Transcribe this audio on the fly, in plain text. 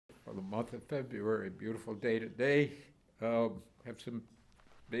for the month of February. Beautiful day today. Have some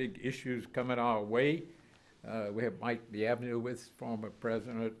big issues coming our way. We have Mike Bienvenu with us, former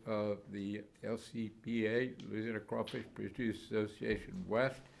president of the LCPA, Louisiana Crawfish Producers Association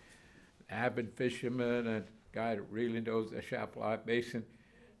West, avid fisherman and guy that really knows the atchafalaya Basin.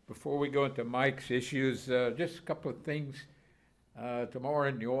 Before we go into Mike's issues, just a couple of things. Tomorrow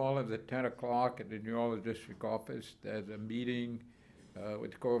in New Orleans at 10 o'clock at the New Orleans District Office, there's a meeting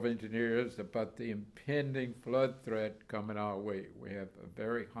with the Corps of Engineers about the impending flood threat coming our way. We have a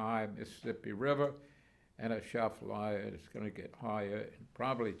very high Mississippi River and atchafalaya that's going to get higher and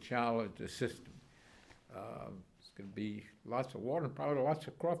probably challenge the system. It's going to be lots of water and probably lots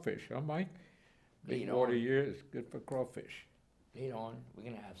of crawfish, huh, Mike? Big water year is good for crawfish. Lead on. We're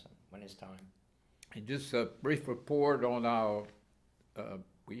going to have some when it's time. And just a brief report on our,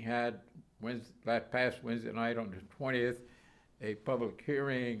 we had past Wednesday night on the 20th, a public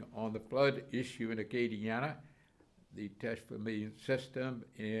hearing on the flood issue in Acadiana, the test for million system,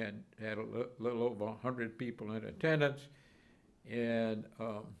 and had a little over 100 people in attendance, and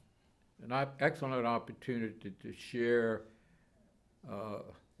an excellent opportunity to share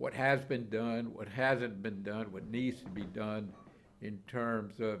what has been done, what hasn't been done, what needs to be done in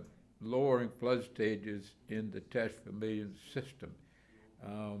terms of lowering flood stages in the test for million system.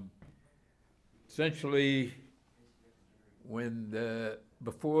 Essentially,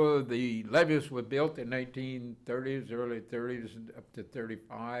 before the levees were built in 1930s, early 30s, up to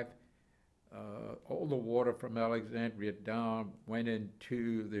 35, all the water from Alexandria down went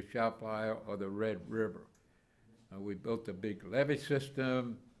into the atchafalaya or the Red River. We built a big levee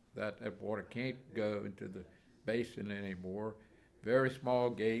system that water can't go into the basin anymore. Very small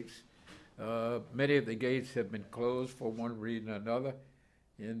gates. Many of the gates have been closed for one reason or another.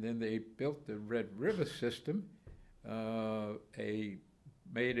 And then they built the Red River system,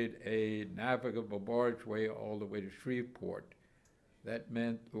 made it a navigable bargeway all the way to Shreveport. That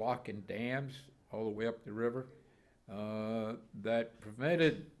meant locking dams all the way up the river that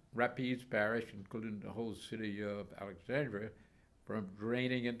prevented Rapides Parish, including the whole city of Alexandria, from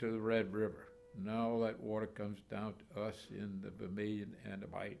draining into the Red River. Now all that water comes down to us in the Vermilion and the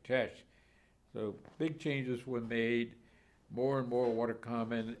Teche. So big changes were made, more and more water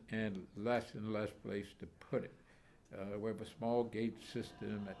coming, and less place to put it. We have a small gate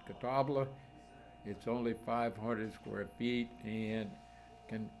system at Catawba. It's only 500 square feet, and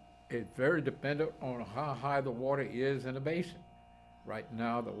it's very dependent on how high the water is in the basin. Right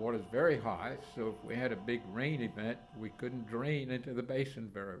now, the water is very high, so if we had a big rain event, we couldn't drain into the basin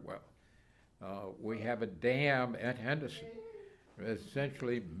very well. We have a dam at Henderson that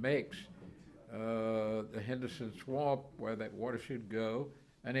essentially makes the Henderson Swamp, where that water should go,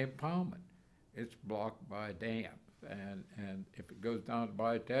 an impoundment. It's blocked by a dam. And if it goes down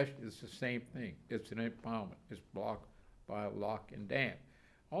to Teche, it's the same thing. It's an impoundment. It's blocked by a lock and dam.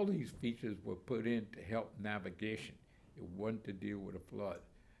 All these features were put in to help navigation. It wasn't to deal with a flood.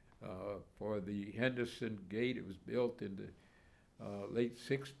 For the Henderson Gate, it was built in the late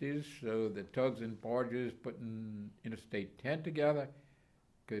 60s, so the tugs and barges putting Interstate 10 together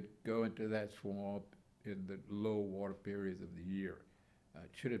could go into that swamp in the low water periods of the year. It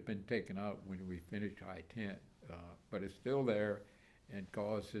should have been taken out when we finished I-10, but it's still there and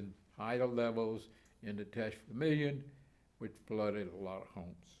causing higher levels in the Teche Vermilion, which flooded a lot of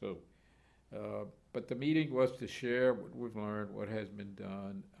homes. So, but the meeting was to share what we've learned, what has been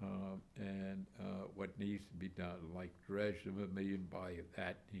done, and what needs to be done, like dredge the Vermilion Bayou,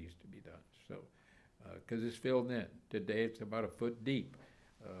 that needs to be done. So, because it's filled in. Today it's about a foot deep.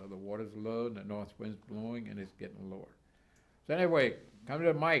 The water's low and the north wind's blowing and it's getting lower. So anyway, come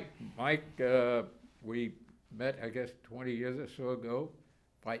to Mike. Mike, we met, I guess, 20 years or so ago,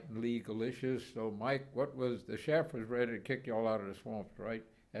 fighting legal issues. So Mike, the sheriff was ready to kick you all out of the swamps, right,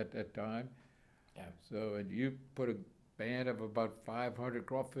 at that time? Yeah. So, and you put a band of about 500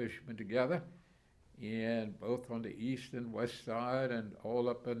 crawfishermen together, and both on the east and west side and all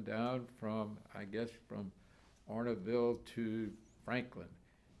up and down from, I guess, from Arnaville to Franklin.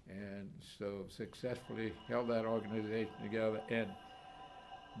 And so successfully held that organization together and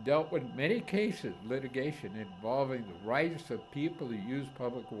dealt with many cases, litigation involving the rights of people to use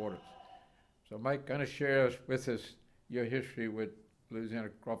public waters. So Mike, kind of share with us your history with Louisiana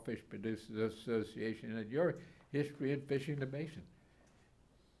Crawfish Producers Association and your history in fishing the basin.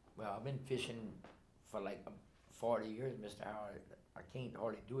 Well, I've been fishing for like 40 years, Mr. Howard. I can't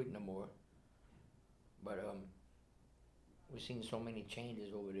hardly do it no more. But we've seen so many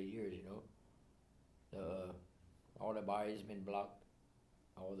changes over the years, you know. All the bayous been blocked.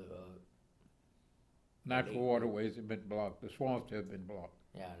 All the natural waterways have been blocked. The swamps have been blocked.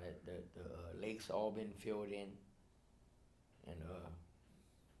 Yeah, the lakes all been filled in, and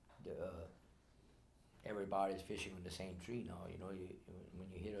the everybody's fishing on the same tree now. You know, when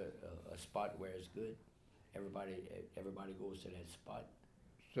you hit a spot where it's good, everybody everybody goes to that spot.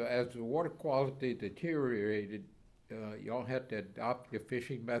 So as the water quality deteriorated, y'all had to adopt your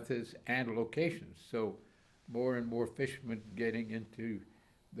fishing methods and locations. So more and more fishermen getting into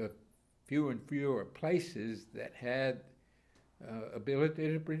the fewer and fewer places that had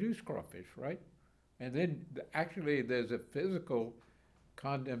ability to produce crawfish, right? And then actually there's a physical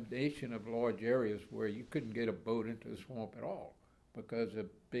condemnation of large areas where you couldn't get a boat into the swamp at all because of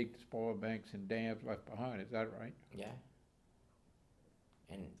big spoil banks and dams left behind. Is that right? Yeah.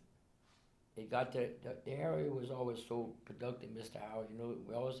 And it got the area was always so productive, Mr. Howard. You know,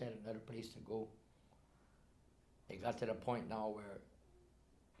 we always had another place to go. It got to the point now where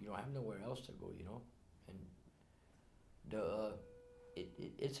you don't have nowhere else to go, you know. And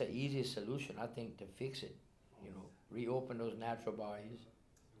it's an easy solution, I think, to fix it. You know, reopen those natural bayous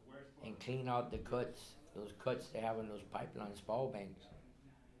and clean out the cuts, those cuts they have in those pipeline spoil banks.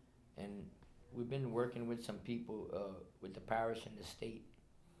 And we've been working with some people, with the parish and the state.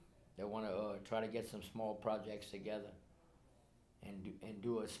 They want to try to get some small projects together and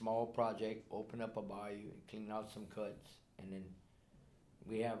do a small project, open up a bayou, clean out some cuts, and then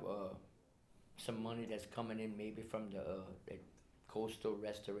we have some money that's coming in maybe from the coastal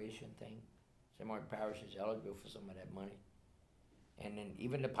restoration thing. Some of our parishes is eligible for some of that money. And then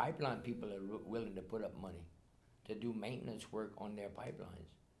even the pipeline people are willing to put up money to do maintenance work on their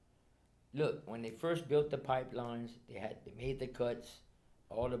pipelines. Look, when they first built the pipelines, they made the cuts,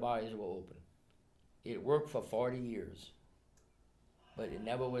 all the bayous were open. It worked for 40 years, but it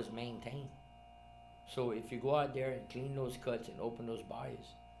never was maintained. So if you go out there and clean those cuts and open those bayous,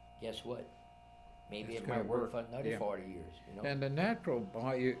 guess what? Maybe It's it gonna might work work, for another yeah. 40 years, you know? And the natural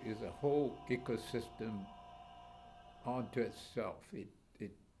bayou is a whole ecosystem onto itself.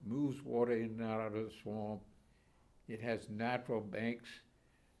 It moves water in and out of the swamp. It has natural banks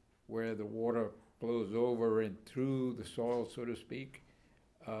where the water flows over and through the soil, so to speak.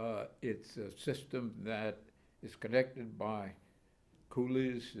 It's a system that is connected by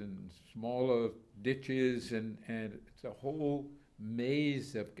coulees and smaller ditches, and it's a whole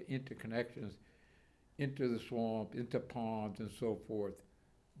maze of interconnections into the swamp, into ponds, and so forth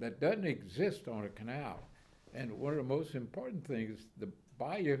that doesn't exist on a canal. And one of the most important things, the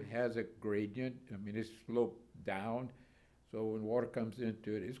bayou has a gradient. I mean, it's sloped down, so when water comes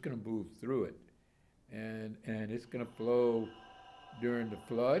into it, it's going to move through it, and it's going to flow during the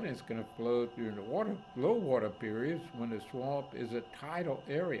flood, and it's going to flow during the low water periods when the swamp is a tidal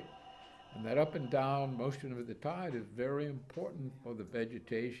area. And that up and down motion of the tide is very important for the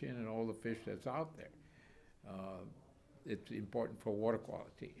vegetation and all the fish that's out there. It's important for water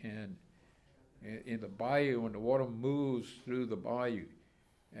quality. And in the bayou, when the water moves through the bayou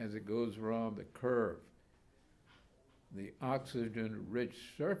as it goes around the curve, the oxygen-rich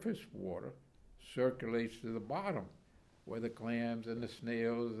surface water circulates to the bottom, where the clams and the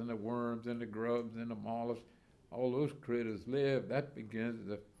snails and the worms and the grubs and the mollusks, all those critters live. That begins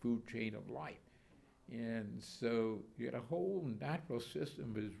the food chain of life. And so you get a whole natural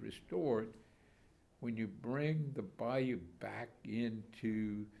system is restored when you bring the bayou back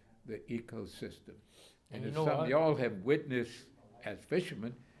into the ecosystem. And it's something y'all have witnessed as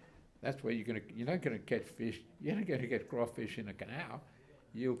fishermen. That's where you're not gonna catch fish. You're not gonna get crawfish in a canal.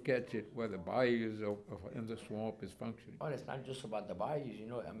 You'll catch it where the bayous and the swamp is functioning. Oh, it's not just about the bayous, you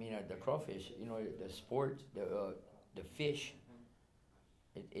know. I mean, the crawfish, you know, the sports, the fish.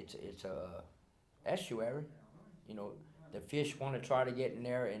 It's a estuary, you know. The fish want to try to get in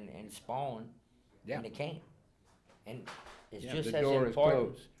there and spawn, and they can't. And it's just the as door important.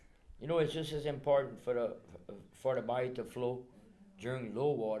 is closed. You know, it's just as important for the bayou to flow during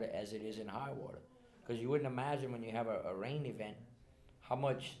low water as it is in high water, because you wouldn't imagine when you have a rain event how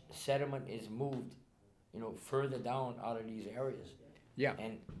much sediment is moved, you know, further down out of these areas. Yeah.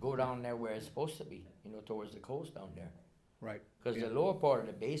 And go down there where it's supposed to be, you know, towards the coast down there. Right. Because the lower part of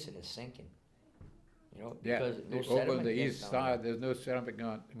the basin is sinking. You know, because no over sediment the gets east down side, there. there's no sediment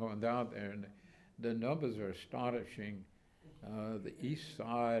going down there, and the numbers are astonishing. The east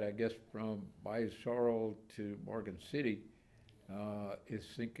side, I guess, from Bayou Sorrel to Morgan City, is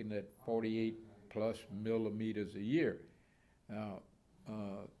sinking at 48 plus millimeters a year. Now,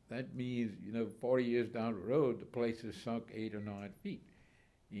 that means, you know, 40 years down the road, the place is sunk 8 or 9 feet.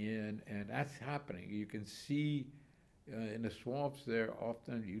 And that's happening. You can see in the swamps there,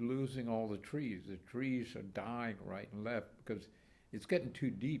 often you're losing all the trees. The trees are dying right and left because it's getting too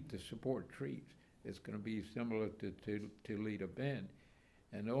deep to support trees. It's going to be similar to Toledo Bend.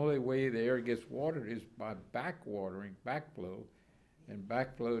 And the only way the air gets watered is by backwatering, backflow, and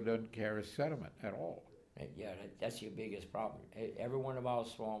backflow doesn't carry sediment at all. Yeah, that's your biggest problem. Every one of our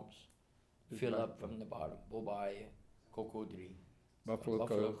swamps fill up from the bottom. Bobaya, Cocodrie, Buffalo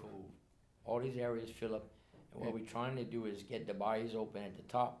Buffalo Cove. Cove. All these areas fill up. And what we're trying to do is get the bayous open at the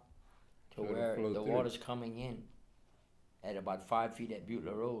top to So it'll where flow the through. water's coming in at about 5 feet at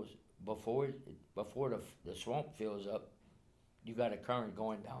Butler Rose. Before the swamp fills up, you got a current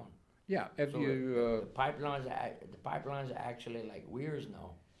going down. Yeah, if So you, the pipelines are actually like weirs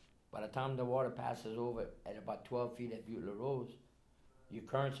now. By the time the water passes over at about 12 feet at Butler Rose, your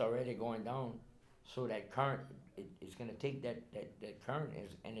current's already going down. So that current, it's going to take that current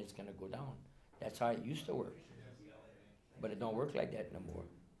and it's going to go down. That's how it used to work. But it don't work like that no more.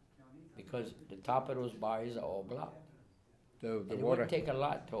 Because the top of those bayous are all blocked. the And it water, wouldn't take a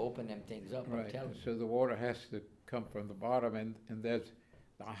lot to open them things up, I'm right, telling you. so the water has to come from the bottom, and there's,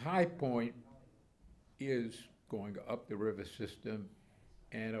 the high point is going up the river system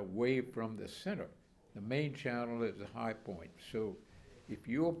and away from the center. The main channel is the high point. So if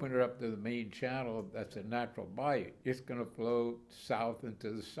you open it up to the main channel, that's a natural bayou. It's gonna flow south and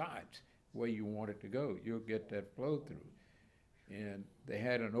to the sides, where you want it to go. You'll get that flow through. And they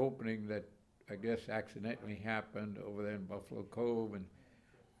had an opening that I guess accidentally happened over there in Buffalo Cove, and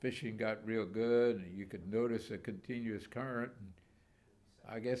fishing got real good, and you could notice a continuous current. And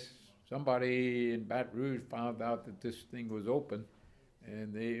I guess somebody in Baton Rouge found out that this thing was open,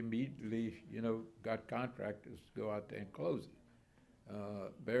 and they immediately, got contractors to go out there and close it.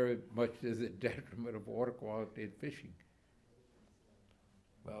 Very much to the detriment of water quality and fishing.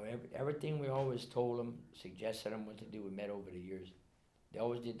 Well, everything we always told them, suggested them what to do, we met over the years. They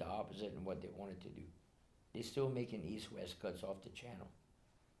always did the opposite of what they wanted to do. They're still making east-west cuts off the channel.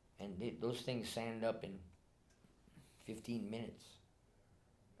 And those things sand up in 15 minutes.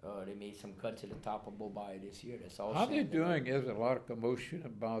 They made some cuts to the top of Bobaya this year. That's all. How they're sanded up. doing, there's a lot of commotion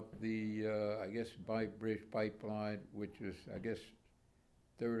about the, I guess, Bridge pipeline, which is, I guess,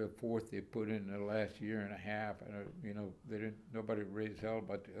 third or fourth they put in the last year and a half, and nobody raised hell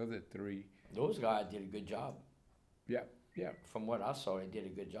about the other three. Those guys did a good job. Yeah, yeah. From what I saw, they did a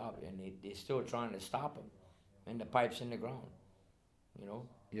good job, and they're still trying to stop them, and the pipe's in the ground.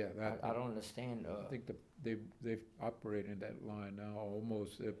 Yeah, I don't understand. I think they've operated that line now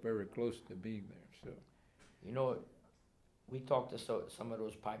almost, they're very close to being there, so. We talked to some of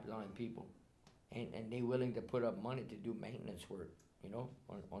those pipeline people, and they willing to put up money to do maintenance work,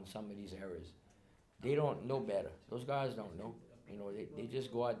 on some of these areas. They don't know better. Those guys don't know. They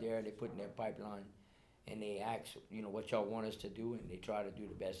just go out there, they put in their pipeline, and they ask, what y'all want us to do, and they try to do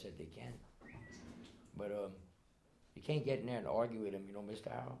the best that they can. But you can't get in there and argue with them,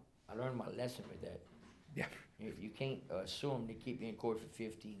 Mr. Howell. I learned my lesson with that. Yeah. You can't sue them to keep you in court for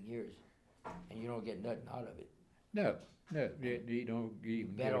 15 years, and you don't get nothing out of it. No, you don't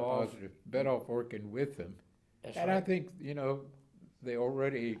even get a Better off- positive, better off working with them. That's And right. I think, they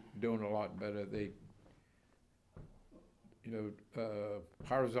already doing a lot better. They,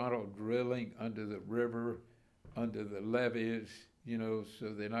 horizontal drilling under the river, under the levees,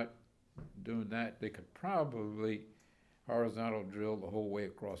 so they're not doing that. They could probably horizontal drill the whole way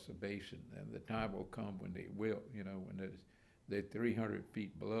across the basin, and the time will come when they will, when they're 300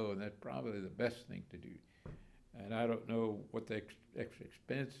 feet below, and that's probably the best thing to do. And I don't know what the extra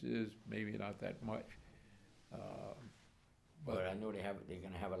expense is, maybe not that much. But I know they're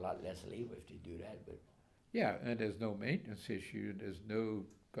gonna have a lot less labor if they do that, but. Yeah, and there's no maintenance issue, there's no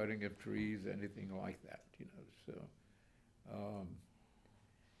cutting of trees, anything like that, so.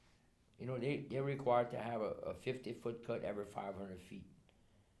 They're required to have a 50-foot cut every 500 feet.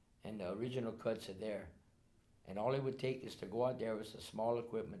 And the original cuts are there. And all it would take is to go out there with some small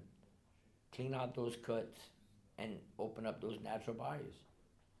equipment, clean out those cuts, and open up those natural bayous.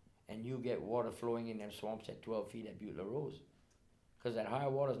 And you get water flowing in them swamps at 12 feet at Butler Rose. Because that high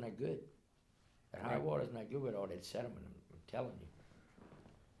water's not good. That high Right. water's not good with all that sediment, I'm telling you.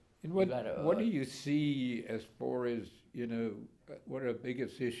 And You gotta, what do you see as far as, what are the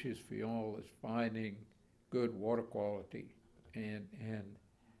biggest issues for y'all is finding good water quality? And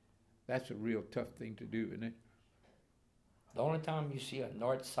that's a real tough thing to do, isn't it? The only time you see a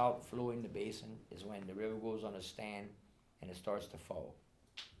north-south flow in the basin is when the river goes on a stand and it starts to fall.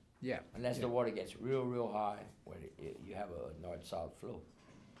 Yeah. Unless yeah. the water gets real high, where you have a north-south flow.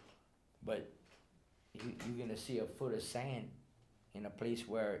 But you're gonna see a foot of sand in a place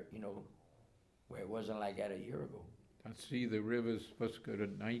where, where it wasn't like that a year ago. I see the river's supposed to go to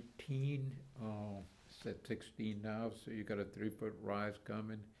 19, it's at 16 now, so you got a 3-foot rise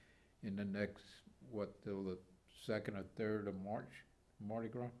coming in the next, till the 2nd or 3rd of March, Mardi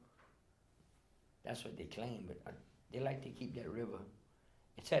Gras? That's what they claim, but they like to keep that river.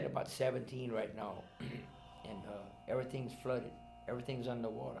 It's at about 17 right now, and everything's flooded. Everything's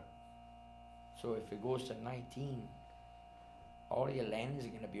underwater. So if it goes to 19, all your land is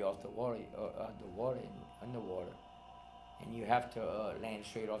going to be off the water, and underwater, and you have to land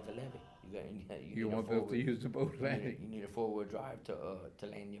straight off the levee. You won't be able to use the boat landing. You need a four-wheel drive to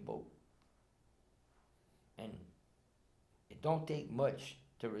land your boat, and it don't take much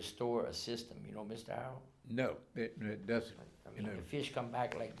to restore a system. You know, Mr. Howell. No, it doesn't. I mean, You know, the fish come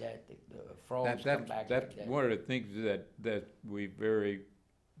back like that. The frogs that's come back that's like that. one of the things that we very,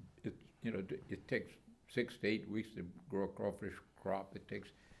 it takes 6 to 8 weeks to grow a crawfish crop. It takes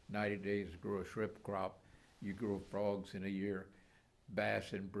 90 days to grow a shrimp crop. You grow frogs in a year,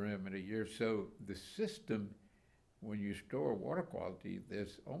 bass and brim in a year. So the system, when you store water quality,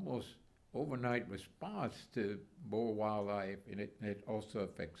 there's almost overnight response to more wildlife, and it also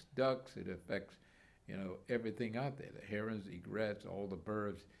affects ducks. It affects, everything out there, the herons, egrets, all the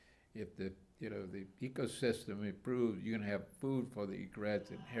birds. If the ecosystem improves, you're gonna have food for the egrets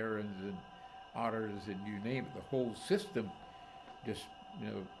and herons and otters and you name it. The whole system just,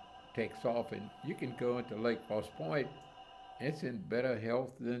 takes off, and you can go into Lake Foss Point. It's in better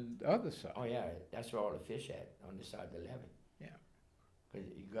health than the other side. Oh yeah, that's where all the fish at on this side of the levee. Yeah. Cause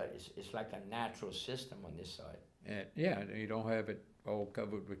it's like a natural system on this side. And you don't have it all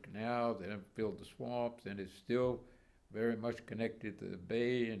covered with canals. They don't fill the swamps, and it's still very much connected to the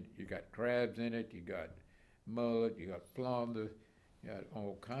bay. And you got crabs in it. You got mullet. You got flounder. You got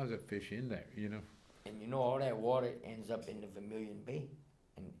all kinds of fish in there. And all that water ends up in the Vermilion Bay,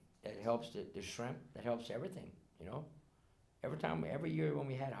 and that helps the shrimp. That helps everything. Every year when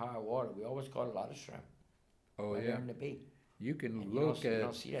we had high water, we always caught a lot of shrimp. Oh right yeah. there in the bay. You can And look you at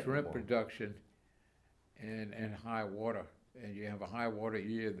don't see that shrimp anymore. production and high water, and you have a high water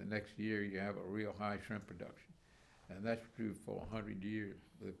year. The next year you have a real high shrimp production, and that's true for 100 years.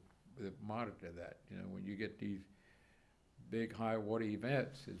 They monitor that. When you get these big high water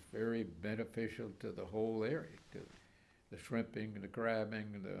events, it's very beneficial to the whole area, to the shrimping and the crabbing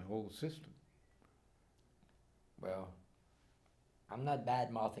and the whole system. Well, I'm not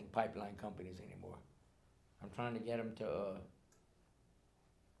bad-mouthing pipeline companies anymore. I'm trying to get them to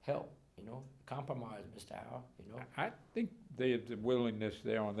help, compromise, Mr. Howell, I think there's a willingness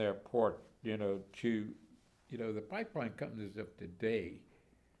there on their part, to, the pipeline companies of today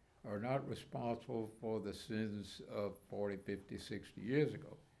are not responsible for the sins of 40, 50, 60 years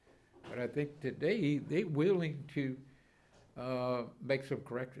ago. But I think today they're willing to make some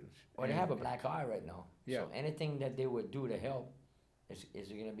corrections. Well, they have a black eye right now. Yeah. So anything that they would do to help is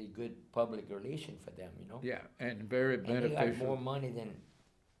going to be good public relation for them, Yeah, and very And beneficial. they got more money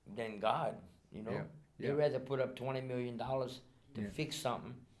than God, Yeah, They'd yeah. rather put up $20 million to Yeah. fix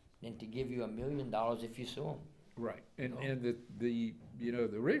something than to give you $1 million if you sue them. Right, and know? and the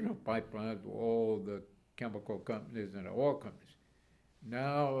original pipelines were all the chemical companies and the oil companies.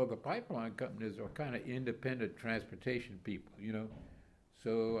 Now the pipeline companies are kind of independent transportation people,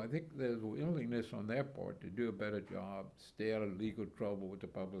 So I think there's a willingness on their part to do a better job, stay out of legal trouble with the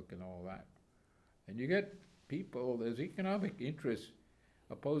public and all that. And you get people, there's economic interests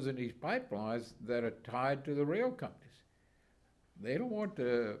opposing these pipelines that are tied to the rail companies. They don't want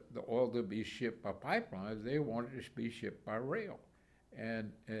the oil to be shipped by pipelines. They want it to be shipped by rail.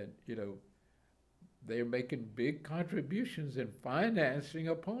 And they're making big contributions in financing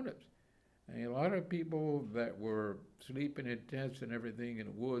opponents. And a lot of people that were sleeping in tents and everything in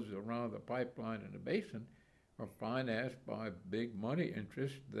the woods around the pipeline and the basin are financed by big money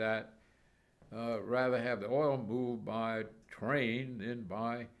interests that rather have the oil moved by train than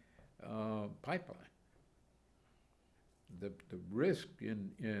by pipeline. The risk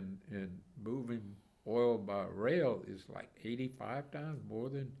in moving oil by rail is like 85 times more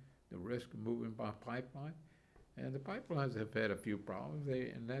than the risk of moving by pipeline. And the pipelines have had a few problems,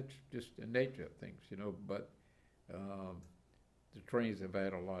 and that's just the nature of things, but the trains have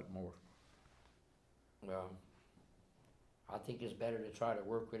had a lot more. Well, I think it's better to try to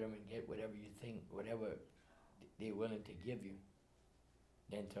work with them and get whatever they're willing to give you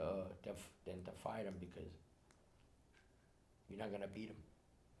than to fight them, because you're not gonna beat them.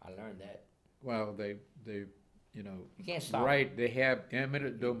 I learned that. Well, they You can't stop 'em. right, they have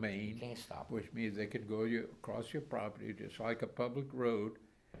eminent domain. You can't stop 'em. Which means they could go across your property just like a public road.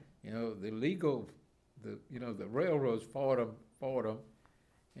 The railroads fought them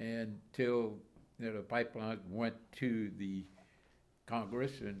until the pipelines went to the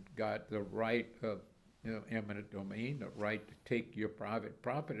Congress and got the right of eminent domain, the right to take your private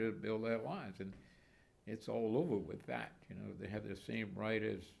property to build their lines. And it's all over with that. You know, they have the same right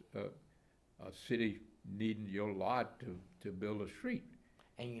as a city needing your lot to build a street.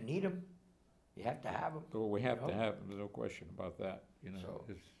 And you need them. You have to have them. So we have you to know? have them, there's no question about that. You know, So-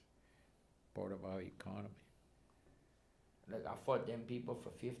 it's part of our economy. Look, I fought them people for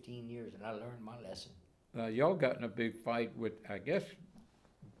 15 years, and I learned my lesson. Y'all got in a big fight with, I guess,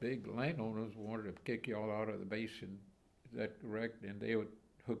 big landowners wanted to kick y'all out of the basin. Is that correct? And they were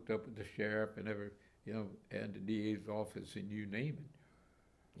hooked up with the sheriff and and the DA's office, and you name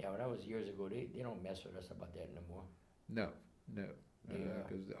it. Yeah, well, that was years ago. They don't mess with us about that no more. No, no, Yeah.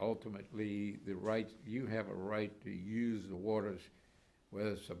 because ultimately you have a right to use the waters,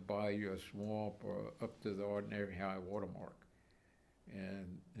 whether it's a bayou, a swamp, or up to the ordinary high water mark.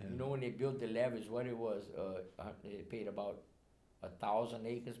 And You know, when they built the levees, what it was, they paid about 1,000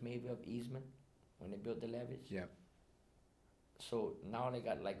 acres maybe of easement when they built the levees. yeah, So now they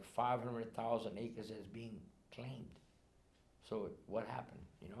got like 500,000 acres that's being claimed. So what happened,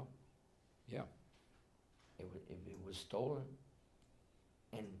 you know? yeah, It was stolen.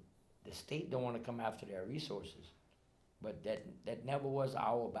 And the state don't want to come after their resources. But that never was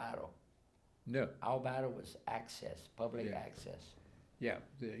our battle. no, Our battle was access, public Yeah. access. yeah.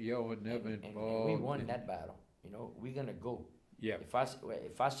 Y'all were never And involved. we won in- that battle. You know, we're gonna go. Yeah,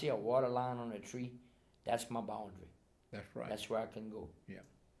 If I see a water line on a tree, that's my boundary. that's right. That's where I can go. Yeah.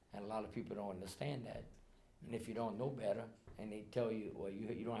 And a lot of people don't understand that. And if you don't know better, and they tell you, well,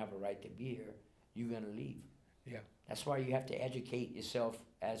 you don't have a right to be here, you're gonna leave. Yeah. That's why you have to educate yourself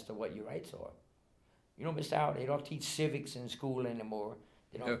as to what your rights are. You know, Mr. Howard, they don't teach civics in school anymore.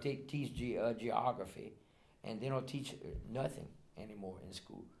 They don't No. teach geography, and they don't teach nothing anymore in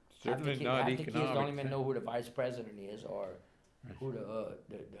school. Certainly half not the kids don't economics. even know who the vice president is or who the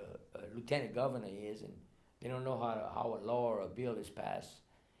lieutenant governor is, and they don't know how a law or a bill is passed.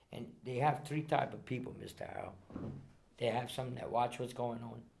 And they have three type of people, Mr. Howell. They have some that watch what's going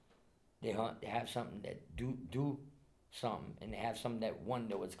on. They have something that do something, and they have some that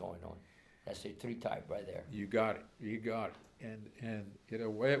wonder what's going on. That's the three type right there. You got it. You got it. And you know,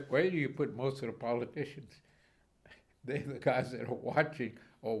 where do you put most of the politicians? They're the guys that are watching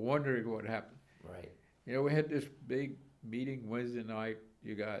or wondering what happened. Right. You know, we had this big meeting Wednesday night.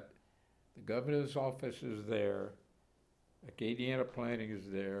 You got the governor's office is there, Acadiana Planning is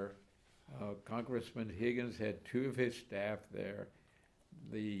there, Congressman Higgins had two of his staff there.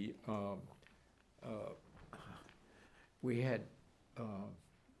 We had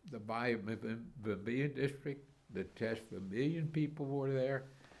the Vermilion district, the Tesh Vermilion people were there,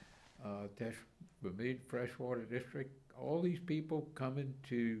 Tesh Vermilion Freshwater District. All these people coming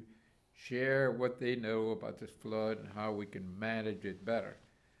to share what they know about this flood and how we can manage it better.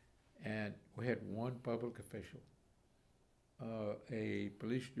 And we had one public official. A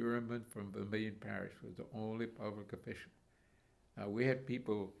police juryman from Vermilion Parish was the only public official. Now, we had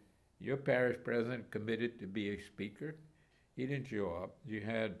people, your parish president committed to be a speaker. He didn't show up. You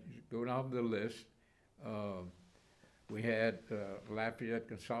had, go down the list. We had Lafayette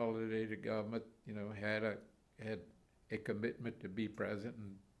Consolidated Government, you know, had a commitment to be present,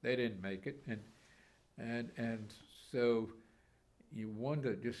 and they didn't make it. And so you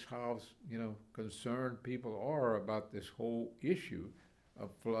wonder just how, you know, concerned people are about this whole issue of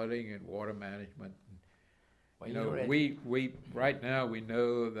flooding and water management. Well, You know, we right now we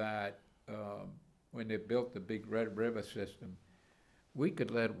know that when they built the big Red River system, we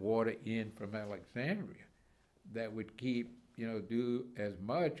could let water in from Alexandria that would keep, you know, do as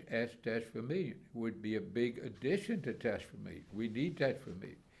much as Tesh Vermilion. Would be a big addition to Tesh Vermilion. We need Tesh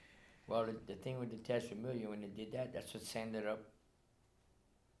Vermilion. Well, the thing with the Tesh Vermilion, when they did that, that's what sanded up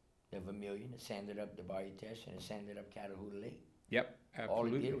the Vermilion. It sanded up the Bayou Tesh, and it sanded up Catahoula Lake. Yep, All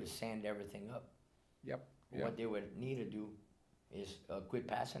absolutely. it did was sand everything up. Yep. But what they would need to do is quit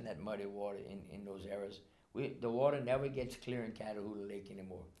passing that muddy water in those areas. The water never gets clear in Catahoula Lake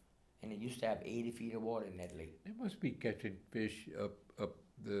anymore. And it used to have 80 feet of water in that lake. They must be catching fish up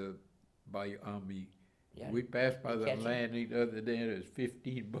the Bayou Ami. Yeah. We passed by the Catching- landing the other day. There's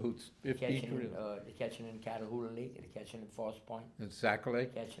 15 boats, 15 trailers. They're catching in Catahoula Lake, they're catching in False Point, And Sac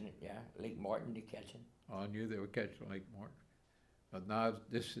Lake. catching it, yeah. Lake Martin, they're catching. I knew they were catching Lake Martin. But now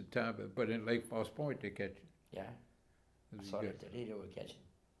this is the time, but in Lake Falls Point they catch it. Yeah, I This is saw good. that today they were catching.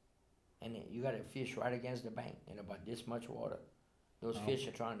 And you got a fish right against the bank in about this much water. Those fish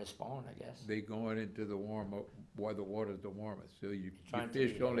are trying to spawn, I guess. They going into the warm, where the water's the warmest. So you Trying to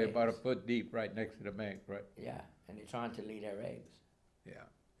fish lay their only about a eggs. foot deep right next to the bank, right? Yeah, and they're trying to lay their eggs.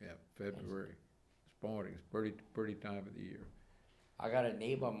 Yeah, February. Spawning, it's pretty time of the year. I got a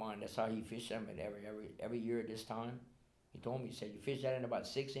neighbor of mine, that's how he fished them, and every year at this time, he told me, he said, you fish that in about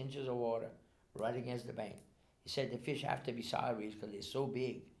 6 inches of water, right against the bank. He said the fish have to be sideways because they're so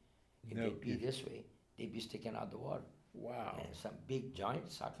big. If No they'd be kidding. this way, they'd be sticking out the water. Wow. And some big giant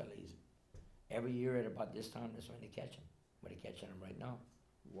sacalais. Every year at about this time, that's when they catch them. But they're catching them right now.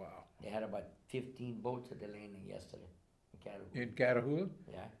 Wow. They had about 15 boats at the landing yesterday in Catahoula. In Catahoula?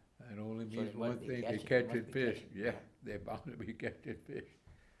 Yeah. That only So means they one must be thing, they catching- they catching must be fish. catching, Yeah, yeah. they're bound to be catching fish.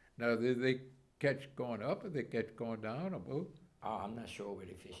 Now, do they catch going up or they catch going down or both? I'm not sure where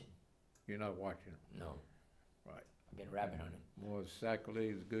they're fishing. You're not watching them. No. Right. I've been rabbit hunting. More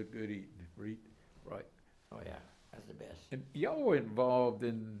sacalais is good eating. Read. Right. Oh yeah, that's the best. And y'all were involved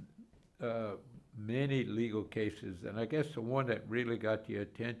in many legal cases, and I guess the one that really got your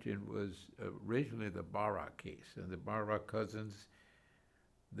attention was originally the Barra case. And the Barra cousins,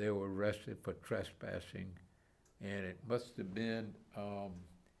 they were arrested for trespassing, and it must have been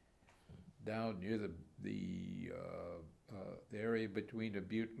down near the area between the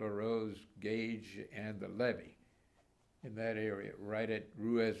Butte La Rose Gauge and the levee, in that area, right at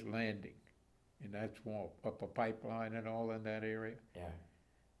Ruiz Landing. And that's up a pipeline and all in that area. Yeah.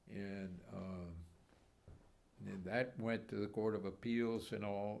 And that went to the Court of Appeals and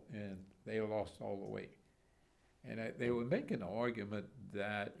all, and they lost all the way. And they were making the argument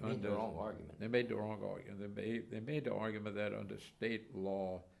that They made the wrong argument. They made the wrong argument. They made the argument that under state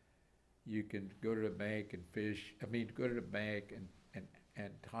law, you can go to the bank and fish. I mean, go to the bank and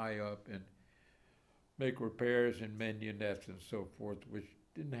tie up and make repairs and mend your nets and so forth, which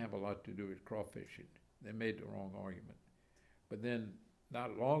didn't have a lot to do with crawfishing. They made the wrong argument. But then,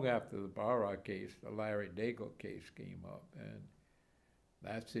 not long after the Barra case, the Larry Daigle case came up, and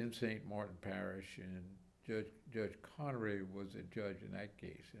that's in St. Martin Parish, and Judge Connery was a judge in that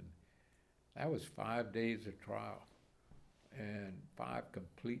case, and that was 5 days of trial, and 5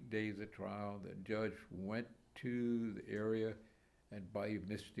 complete days of trial. The judge went to the area and Bayou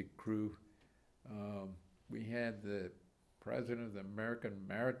Mystic Crew. We had the president of the American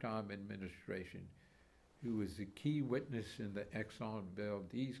Maritime Administration, who was the key witness in the Exxon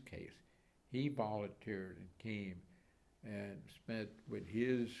Valdez case. He volunteered and came and spent with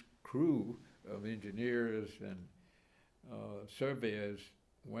his crew of engineers and surveyors,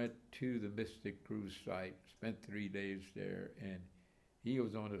 went to the Mystic Cruise site, spent 3 days there, and he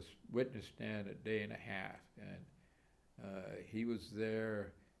was on a witness stand a day and a half, and he was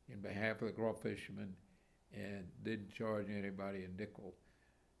there in behalf of the crawfishermen and didn't charge anybody a nickel.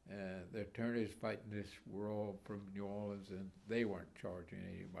 The attorneys fighting this were all from New Orleans, and they weren't charging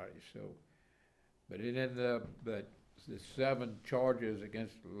anybody. So, but it ended up that the 7 charges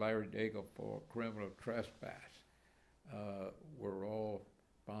against Larry Daigle for criminal trespass were all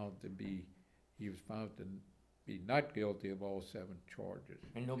found to be, he was found to be not guilty of all 7 charges.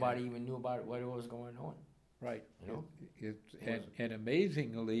 And nobody even knew about what was going on. Right. You know? And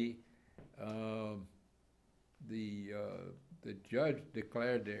amazingly, the judge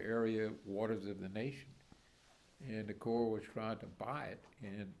declared the area waters of the nation, and the Corps was trying to buy it.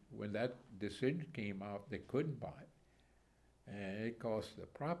 And when that decision came out, they couldn't buy it, and it cost the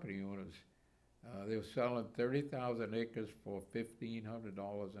property owners. They were selling 30,000 acres for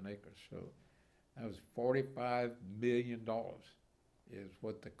 $1,500 an acre, so that was $45 million. Is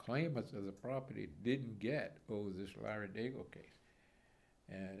what the claimants of the property didn't get over this Larry Daigle case.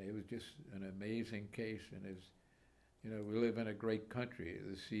 And it was just an amazing case, and it's, you know, we live in a great country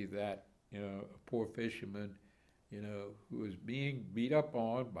to see that, you know, a poor fisherman, you know, who was being beat up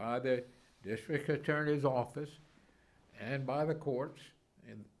on by the district attorney's office and by the courts.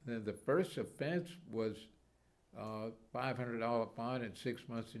 And then the first offense was $500 fine and 6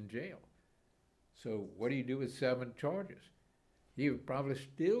 months in jail. So what do you do with 7 charges? He would probably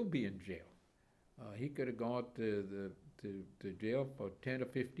still be in jail. He could have gone to jail for 10 or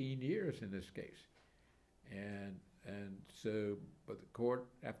 15 years in this case. And so, but the court,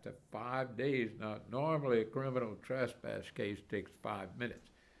 after 5 days, now normally a criminal trespass case takes 5 minutes.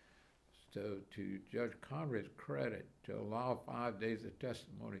 So to Judge Conrad's credit, to allow 5 days of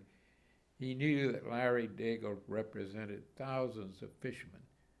testimony, he knew that Larry Daigle represented thousands of fishermen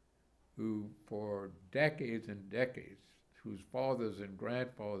who for decades and decades, whose fathers and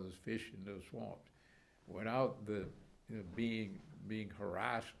grandfathers fished in those swamps without the, you know, being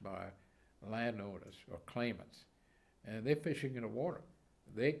harassed by landowners or claimants. And they're fishing in the water.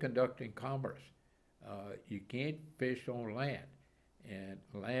 They're conducting commerce. You can't fish on land, and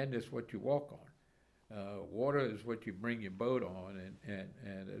land is what you walk on. Water is what you bring your boat on,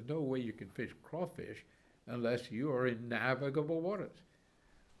 and there's no way you can fish crawfish unless you are in navigable waters.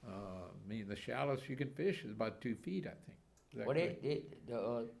 I mean, the shallowest you can fish is about 2 feet, I think.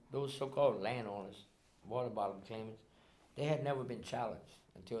 Well, those so-called landowners, water bottom claimants, they had never been challenged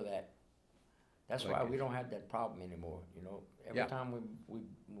until that That's Like why we it's- don't have that problem anymore. You know, every Yeah. time we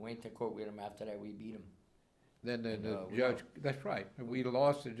went to court with them, after that we beat them. Then And, the we judge, that's right, and we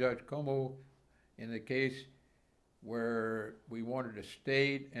lost to Judge Como in the case where we wanted the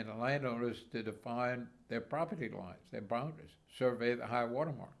state and the landowners to define their property lines, their boundaries, survey the high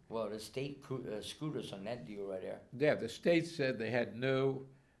water mark. Well, the state screwed us on that deal right there. Yeah, the state said they had no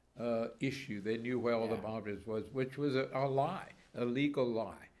issue, they knew where all the Yeah. boundaries was, which was a lie, a legal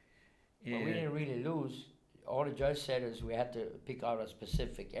lie. But we And- didn't really lose. All the judge said is we had to pick out a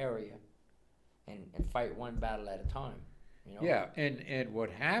specific area and fight one battle at a time. You know? Yeah, and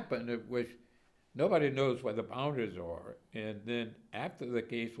what happened, which nobody knows where the boundaries are, and then after the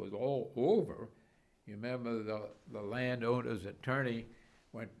case was all over, you remember the landowner's attorney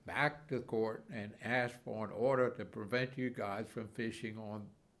went back to court and asked for an order to prevent you guys from fishing on,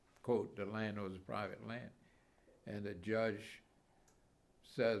 quote, the landowner's private land. And the judge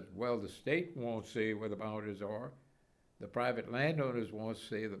says, well, the state won't say where the boundaries are, the private landowners won't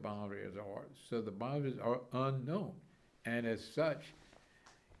say the boundaries are, so the boundaries are unknown. And as such,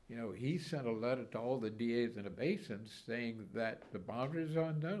 you know, he sent a letter to all the DAs in the basin saying that the boundaries are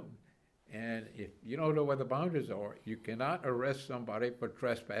unknown. And if you don't know where the boundaries are, you cannot arrest somebody for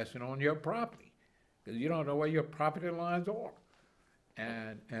trespassing on your property, because you don't know where your property lines are.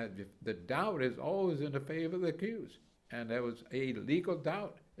 And the doubt is always in the favor of the accused. And there was a legal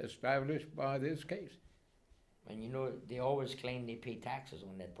doubt established by this case. And you know, they always claim they pay taxes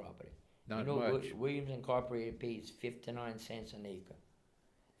on that property. Not you know, much. Williams Incorporated pays 59 cents an acre.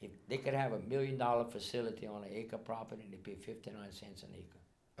 If they could have $1 million facility on an acre property, and they pay 59 cents an acre.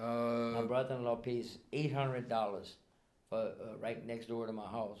 My brother-in-law pays $800 for right next door to my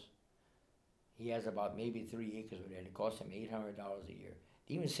house. He has about maybe 3 acres over there, and it costs him $800 a year.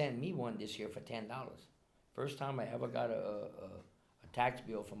 They even sent me one this year for $10. First time I ever got a tax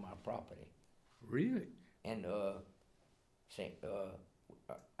bill for my property. Really? And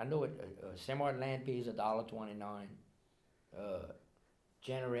I know it. Semart Land pays $1.29.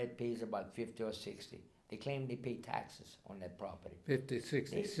 Generate pays about 50 or 60. They claim they pay taxes on that property. 50,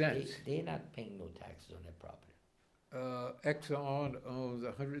 60 cents. They're not paying no taxes on that property. Exxon owns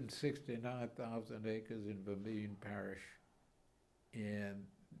 169,000 acres in Vermilion Parish, and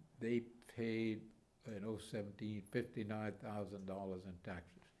they paid in 2017 $59,000 in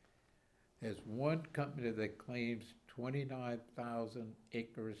taxes. There's one company that claims 29,000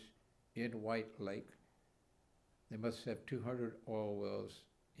 acres in White Lake. They must have 200 oil wells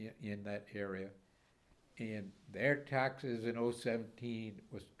in that area, and their taxes in 2017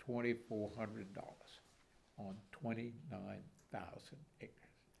 was $2,400 on 29,000 acres.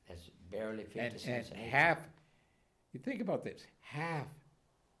 That's barely 50 cents And an acre. half, you think about this, half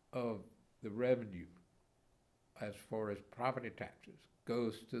of the revenue as far as property taxes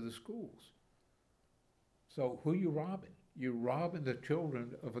goes to the schools. So who you robbing? You're robbing the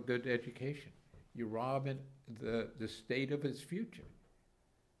children of a good education. You're robbing the state of its future.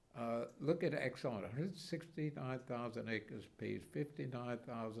 Look at Exxon, 169,000 acres, pays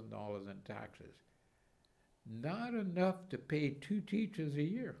 $59,000 in taxes. Not enough to pay 2 teachers a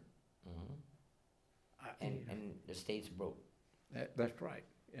year. And the state's broke. That's right.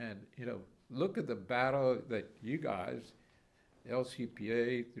 And, you know, look at the battle that you guys,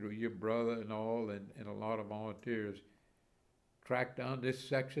 LCPA, through your brother and all, and a lot of volunteers, tracked down this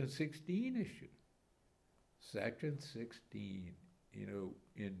Section 16 issue. Section 16, you know,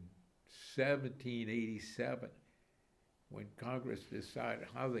 in 1787, when Congress decided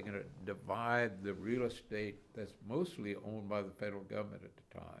how they're going to divide the real estate that's mostly owned by the federal government at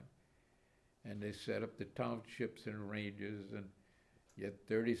the time. And they set up the townships and ranges, and you had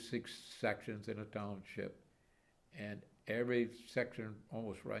 36 sections in a township, and every section,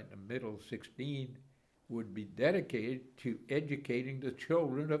 almost right in the middle, 16, would be dedicated to educating the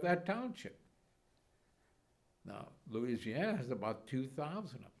children of that township. Now, Louisiana has about 2,000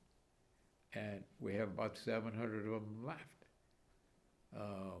 of them, and we have about 700 of them left.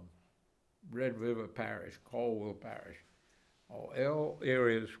 Red River Parish, Caldwell Parish, all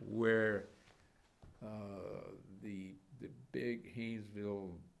areas where the big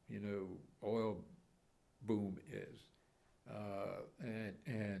Haynesville, you know, oil boom is.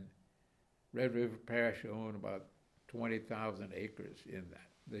 And Red River Parish own about 20,000 acres in that.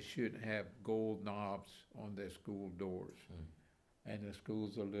 They should have gold knobs on their school doors. And the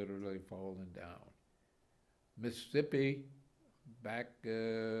schools are literally falling down. Mississippi, back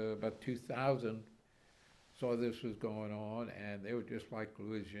about 2000, saw this was going on, and they were just like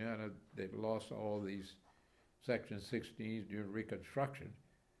Louisiana. They'd lost all these Section 16s during Reconstruction.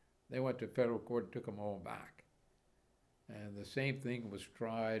 They went to federal court and took them all back. And the same thing was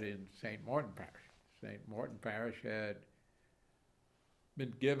tried in St. Martin Parish. St. Martin Parish had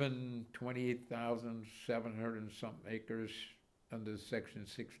been given 28,700 and something acres under the Section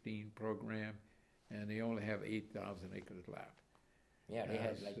 16 program, and they only have 8,000 acres left. Yeah, they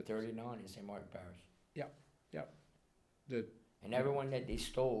had like 39 in St. Martin Parish. Yep, yep. The, And everyone that they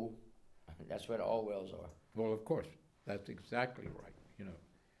stole, that's where the oil wells are. well, of course, that's exactly right, you know.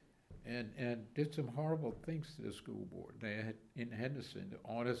 And did some horrible things to the school board. They had, in Henderson,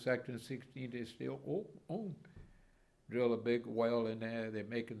 on a Section 16, they still own. Drill a big well in there, they're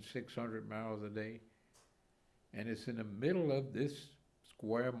making 600 barrels a day. And it's in the middle of this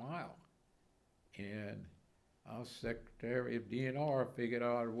square mile. And our Secretary of DNR figured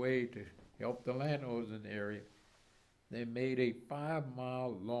out a way to help the landowners in the area. They made a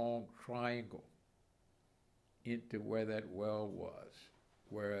 5-mile long triangle into where that well was,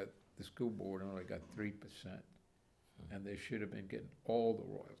 where the school board only got 3%, and they should have been getting all the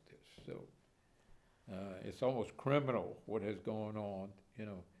royalties. So it's almost criminal what is going on, you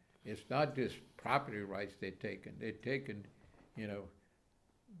know. It's not just property rights they've taken, you know,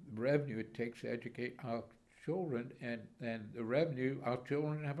 revenue it takes to educate our children, and the revenue our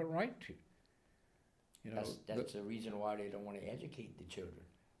children have a right to. You know, that's the reason why they don't want to educate the children.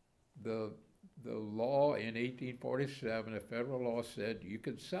 The law in 1847, the federal law said you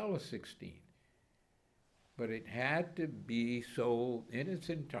could sell a 16, but it had to be sold in its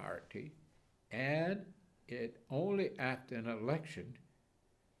entirety, and it only after an election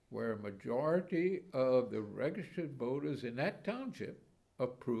where a majority of the registered voters in that township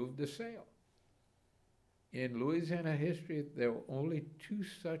approved the sale. In Louisiana history, there were only 2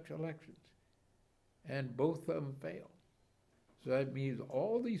 such elections, and both of them failed. So that means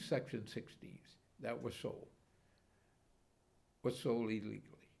all these Section 16s that were sold illegally,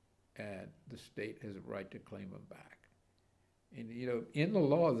 and the state has a right to claim them back. And you know, in the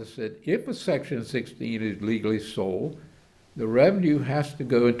law that said if a Section 16 is legally sold, the revenue has to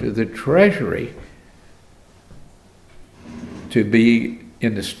go into the Treasury to be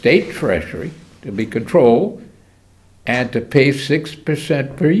in the state Treasury, to be controlled, and to pay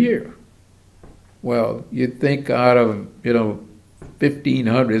 6% per year. Well, you'd think out of, you know,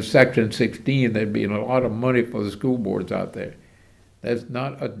 1,500 Section 16, there'd be a lot of money for the school boards out there. There's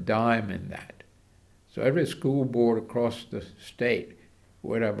not a dime in that. So every school board across the state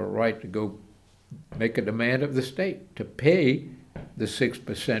would have a right to go make a demand of the state to pay the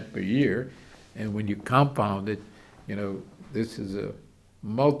 6% per year. And when you compound it, you know, this is a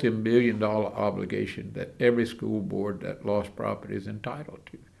multi-million-dollar obligation that every school board that lost property is entitled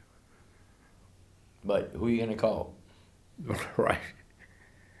to. But who are you going to call? Right.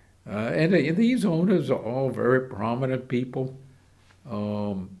 And these owners are all very prominent people.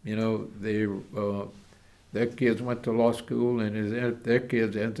 You know, their kids went to law school, and their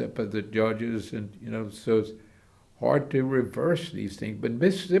kids end up as the judges, and you know, so it's hard to reverse these things. But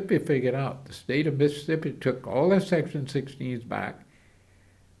Mississippi figured out. The state of Mississippi took all their Section 16s back.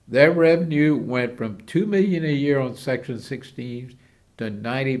 Their revenue went from $2 million a year on Section 16s to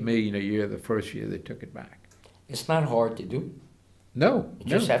 $90 million a year the first year they took it back. It's not hard to do. No, You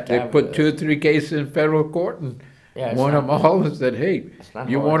just have to they have put 2 or 3 cases in federal court and Yeah, won them all and said, hey,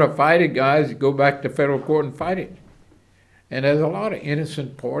 you hard. want to fight it, guys, go back to federal court and fight it. And there's a lot of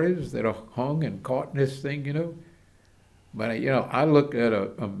innocent parties that are hung and caught in this thing, you know. But, you know, I looked at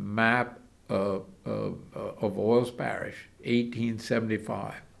a map of Oyles Parish,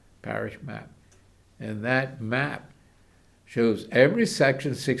 1875 parish map. And that map shows every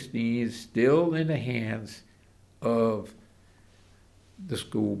Section 16 is still in the hands of the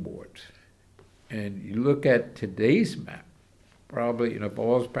school boards. And you look at today's map, probably in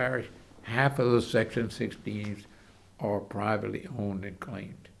Oyles Parish, half of those Section 16s are privately owned and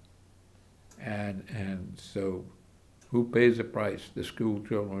claimed. And so who pays the price? The school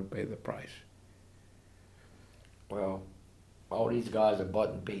children pay the price. Well, all these guys are bought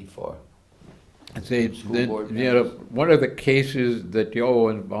and paid for. And say, School then, board you know, members. one of the cases that y'all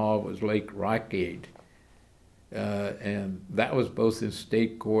were involved was Lake Rockade. And that was both in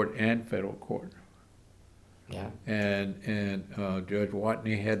state court and federal court. Yeah. And Judge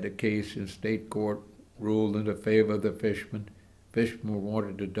Watney had the case in state court, ruled in the favor of the fishermen. Fishermen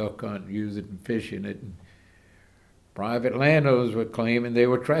wanted to duck hunt, use it and fish in it. And private landowners were claiming they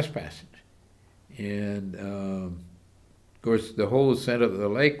were trespassing. And of course, the whole center of the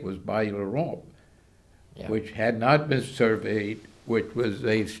lake was Bayou La Rompe, Yeah. which had not been surveyed, which was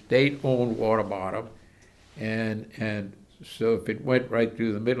a state-owned water bottom. And so if it went right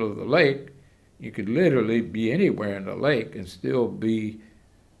through the middle of the lake, you could literally be anywhere in the lake and still be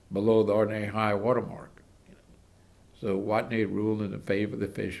below the ordinary high water mark. So Watney ruled in favor of the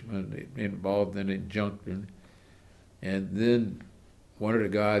fishermen. It involved an injunction. And then one of the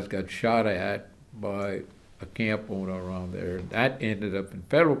guys got shot at by a camp owner around there. That ended up in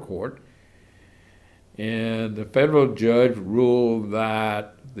federal court. And the federal judge ruled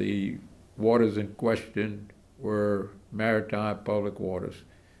that the waters in question were maritime public waters.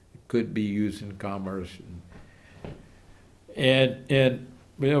 It could be used in commerce. And you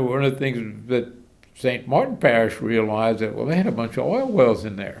know, one of the things that St. Martin Parish realized that, well, they had a bunch of oil wells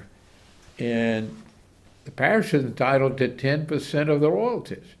in there. And the parish is entitled to 10% of the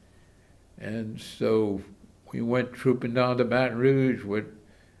royalties. And so we went trooping down to Baton Rouge with,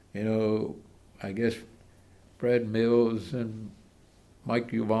 you know, I guess Fred Mills and Mike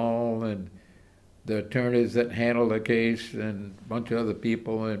Duval and the attorneys that handled the case and a bunch of other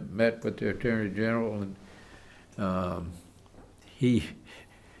people, and met with the Attorney General, and he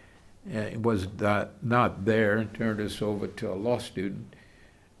was not there and turned us over to a law student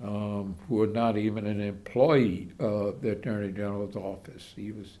who was not even an employee of the Attorney General's office.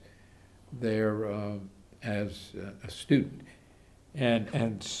 He was there as a student.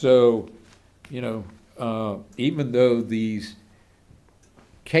 And so, you know, even though these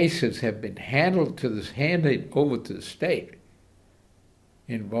cases have been handed over to the state,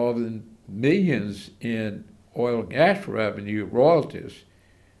 involving millions in oil and gas revenue royalties,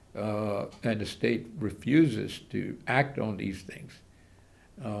 and the state refuses to act on these things.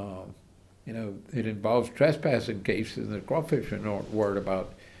 You know, it involves trespassing cases, and the crawfishermen aren't worried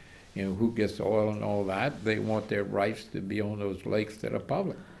about, you know, who gets the oil and all that. They want their rights to be on those lakes that are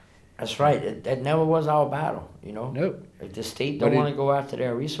public. That's right. That never was our battle, you know? No. If the state don't want to go after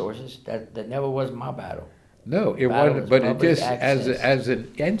their resources, that never was my battle. No, it wasn't, but it just, as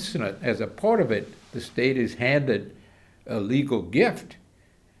an incident, as a part of it, the state is handed a legal gift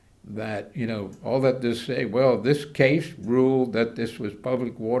that, you know, all that they say, well, this case ruled that this was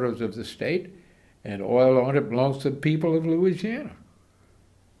public waters of the state, and oil on it belongs to the people of Louisiana.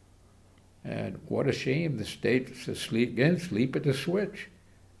 And what a shame the state's asleep at the switch.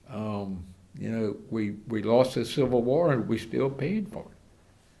 You know, we lost the Civil War, and we're still paying for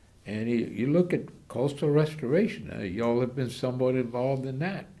it. And you look at coastal restoration. Y'all have been somewhat involved in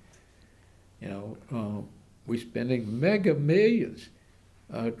that. You know, we're spending mega millions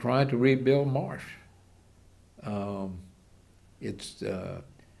trying to rebuild marsh. The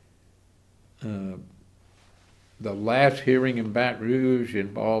last hearing in Baton Rouge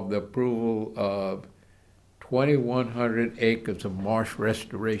involved the approval of 2,100 acres of marsh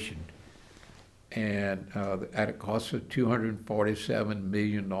restoration, and at a cost of $247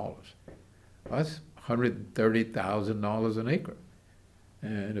 million. That's $130,000 an acre.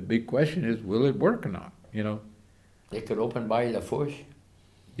 And the big question is, will it work or not, you know? They could open Bayou Lafourche.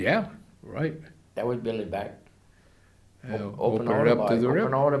 Yeah, right. That would build it back. Open it up to the river.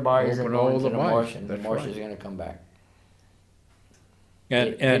 Open all the bayous and go into the marsh, and the That's marsh right. is going to come back.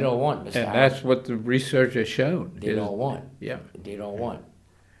 And they don't want, Mr. And Howard. that's what the research has shown. They don't want. Yeah. They don't want.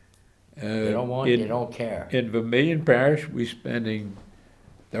 They don't want, they don't care. In Vermilion Parish, we're spending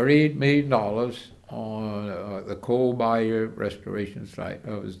 $38 million on the Coal Bayou restoration site.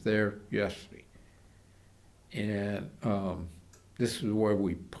 I was there yesterday. And this is where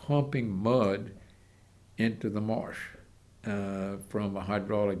we're pumping mud into the marsh from a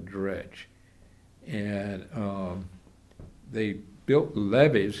hydraulic dredge. And they built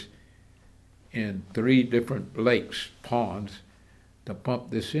levees in 3 different lakes, ponds, to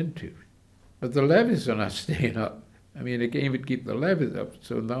pump this into. But the levees are not staying up. I mean, they can't even keep the levees up.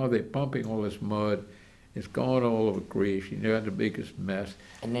 So now they're pumping all this mud. It's gone all over creation. You got the biggest mess.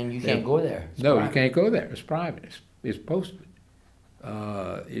 And then you can't go there. No, you can't go there. It's private. It's posted.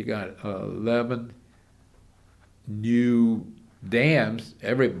 You got 11 new dams.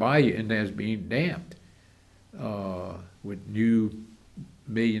 Every bayou in there is being dammed with new $1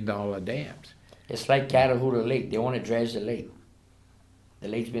 million dams. It's like Catahoula Lake. They want to dredge the lake. The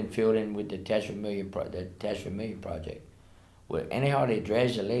lake's been filled in with the Vermilion project. Well, anyhow they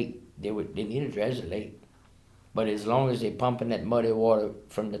dredge the lake, they need to dredge the lake. But as long as they're pumping that muddy water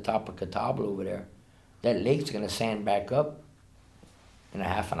from the top of Catawba over there, that lake's going to sand back up in a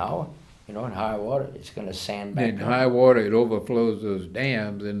half an hour. You know, in high water, it's going to sand back up. In high water, it overflows those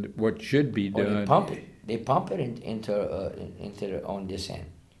dams, and what should be done... They pump it. They pump it into on this end.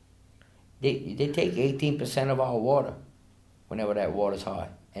 They take 18% of our water whenever that water's high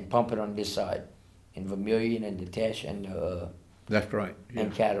and pump it on this side, in Vermilion and the Tesh and That's right. Yeah.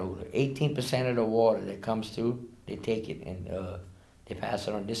 and Catahoula. 18% of the water that comes through, they take it and they pass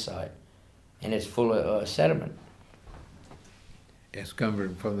it on this side, and it's full of sediment. It's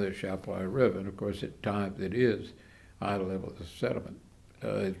coming from the Atchafalaya River, and of course at times it is. high levels of sediment.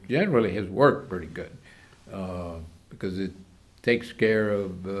 It generally has worked pretty good because it takes care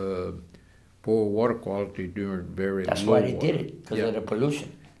of poor water quality during very That's low why they water. did it, because of the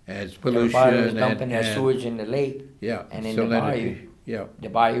pollution. As pollution Everybody was dumping their and sewage in the lake yeah, and in the bayou. yeah, The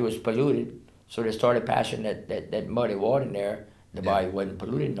bayou was polluted, so they started passing that muddy water in there. The bayou wasn't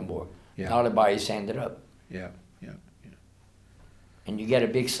polluted no more. Yeah. Now the bayou sanded up. yeah. And you get a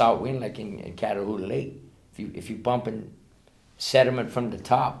big south wind like in Catahoula Lake. If you pumping sediment from the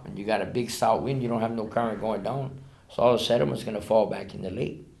top and you got a big south wind, you don't have no current going down, so all the sediment's gonna fall back in the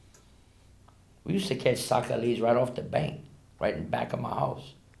lake. We used to catch sacales right off the bank, right in the back of my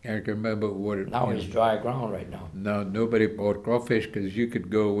house. I can remember what it. Now it's dry ground right now. No, nobody bought crawfish because you could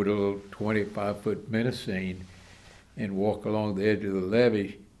go with a little 25-foot menacing and walk along the edge of the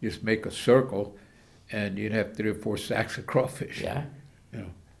levee, just make a circle, and you'd have 3 or 4 sacks of crawfish. Yeah. You know,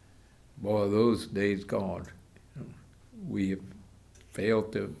 boy, those days gone. We have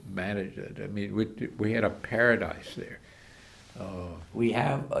failed to manage it. I mean, we had a paradise there. We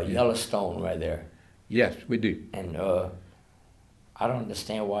have a Yellowstone right there, Yes, we do. and I don't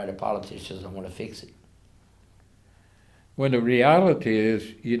understand why the politicians don't want to fix it. When the reality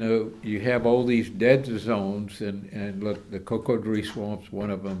is, you know, you have all these dead zones, and look, the cocodrie swamp's one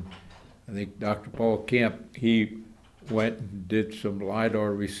of them. I think Dr. Paul Kemp, he went and did some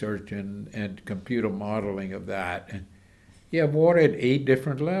LIDAR research and computer modeling of that. And you have water at 8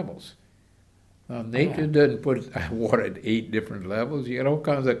 different levels. Nature doesn't put water at 8 different levels. You got all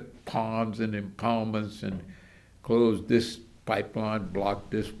kinds of ponds and impoundments and close this pipeline, block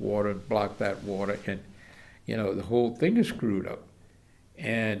this water, block that water, and you know, the whole thing is screwed up.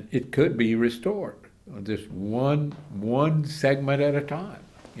 And it could be restored, just one segment at a time,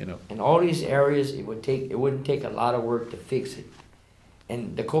 you know. In all these areas, it wouldn't take a lot of work to fix it.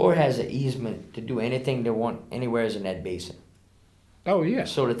 And the Corps has an easement to do anything they want anywhere in that basin. Oh, yeah.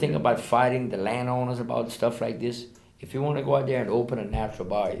 So the thing about fighting the landowners about stuff like this, if you want to go out there and open a natural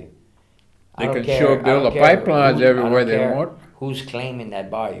bayou, They can sure build the pipelines everywhere they want. Who's claiming that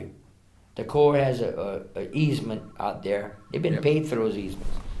bayou? The Corps has a easement out there. They've been paid for those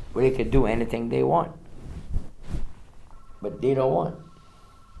easements, where they could do anything they want. But they don't want.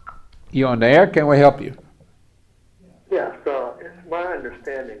 You on the air? Can we help you? Yes, it's my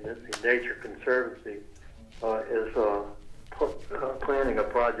understanding that the Nature Conservancy is planning a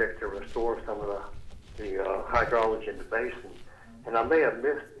project to restore some of the hydrology in the basin. And I may have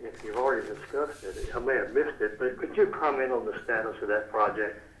missed, if you've already discussed it, I may have missed it, but could you comment on the status of that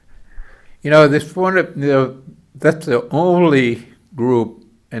project? You know, this one, you know, that's the only group,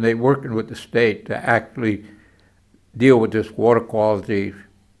 and they're working with the state to actually deal with this water quality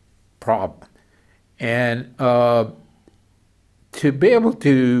problem. And to be able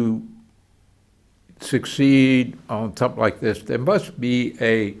to succeed on something like this, there must be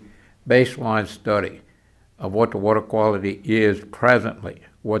a baseline study of what the water quality is presently,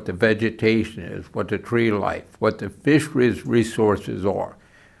 what the vegetation is, what the tree life, what the fisheries resources are.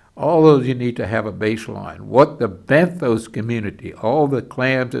 All those you need to have a baseline. What the benthos community, all the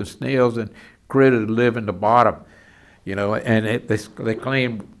clams and snails and critters live in the bottom, you know, and they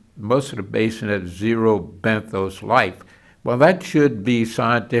claim most of the basin has 0 benthos life. Well, that should be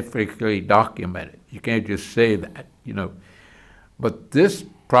scientifically documented. You can't just say that, you know. But this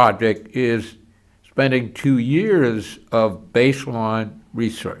project is spending 2 years of baseline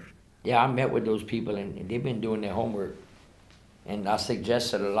research. Yeah, I met with those people, and they've been doing their homework. And I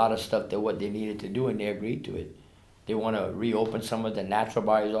suggested a lot of stuff that what they needed to do, and they agreed to it. They want to reopen some of the natural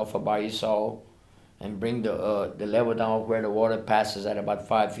bayous off of Bayou Saul and bring the level down where the water passes at about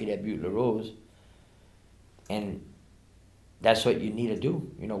 5 feet at Butte La Rose. And that's what you need to do.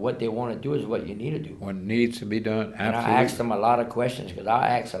 You know, what they want to do is what you need to do. What needs to be done, absolutely. And I asked them a lot of questions, because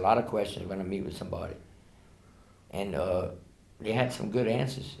I ask a lot of questions when I meet with somebody. And they had some good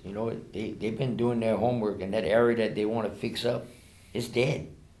answers. You know, they've been doing their homework, and that area that they want to fix up, it's dead.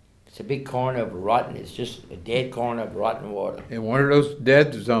 It's a big corner of rotten, it's just a dead corner of rotten water. In one of those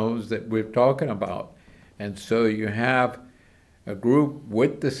dead zones that we're talking about. And so you have a group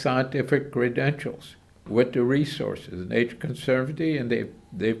with the scientific credentials, with the resources, the Nature Conservancy, and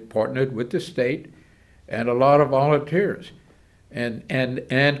they've partnered with the state and a lot of volunteers and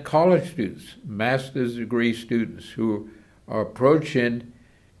college students, master's degree students who are approaching,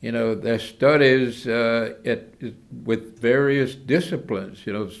 you know, their studies with various disciplines.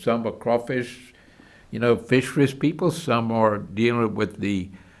 You know, some are crawfish, you know, fisheries people. Some are dealing with the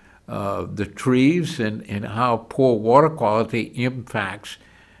trees and how poor water quality impacts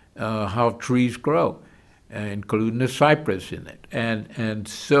how trees grow, including the cypress in it. And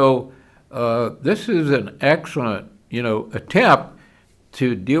so this is an excellent attempt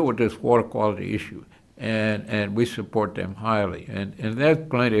to deal with this water quality issue, and we support them highly. And there's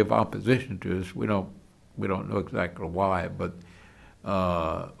plenty of opposition to us. We don't know exactly why, but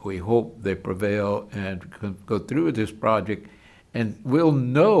we hope they prevail and can go through with this project, and we'll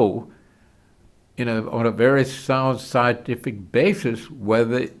know, on a very sound scientific basis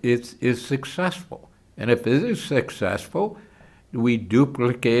whether it is successful. And if it is successful, we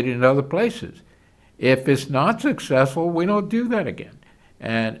duplicate it in other places. If it's not successful, we don't do that again.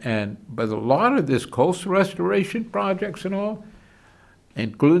 But a lot of this coastal restoration projects and all,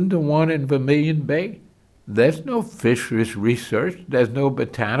 including the one in Vermilion Bay, there's no fisheries research, there's no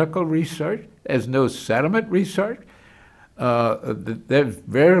botanical research, there's no sediment research. There's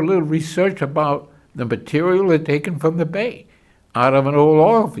very little research about the material that's taken from the bay out of an old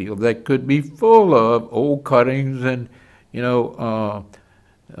oil field that could be full of old cuttings and, the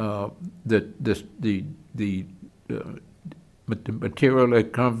material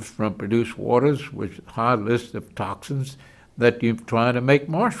that comes from produced waters, which is a high list of toxins that you're trying to make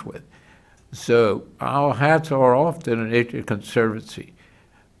marsh with. So our hats are off to the Nature Conservancy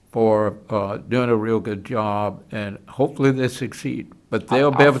for doing a real good job, and hopefully they succeed. But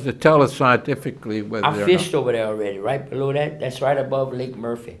they'll be able to tell us scientifically whether I they're fished over there already, right below that. That's right above Lake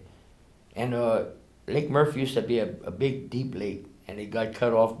Murphy. And Lake Murphy used to be a big, deep lake, and it got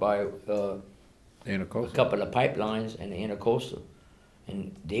cut off by a couple of pipelines and the intercoastal.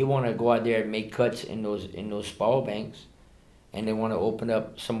 And they want to go out there and make cuts in those spall banks, and they want to open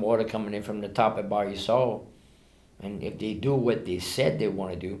up some water coming in from the top of Bayou Saul. And if they do what they said they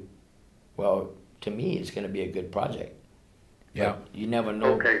want to do, well, to me, it's going to be a good project. Yeah. But you never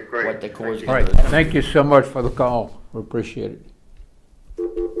know what the Corps is All going right, to do. thank you so much for the call. We appreciate it.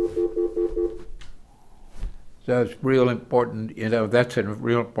 So it's real important, that's a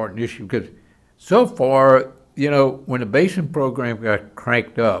real important issue, because so far, when the basin program got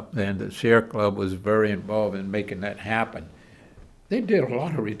cranked up, and the Sierra Club was very involved in making that happen, they did a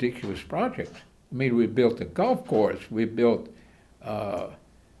lot of ridiculous projects. I mean, we built a golf course, we built,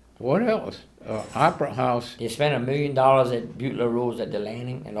 what else? Opera House. They spent $1 million at Butler Rose at the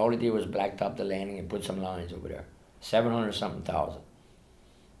landing, and all they did was blacktop the landing and put some lines over there. 700-something thousand.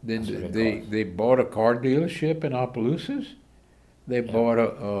 Then they bought a car dealership in Opelousas. They bought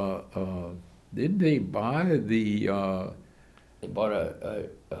didn't they buy the? They bought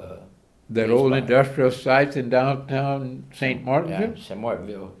that old industrial site in downtown St. Martinville? Yeah, St.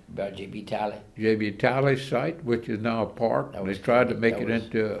 Martinville, by J.B. Talley. J.B. Talley's site, which is now a park. They tried to make it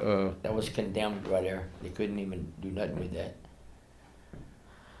into... that was condemned right there. They couldn't even do nothing with that.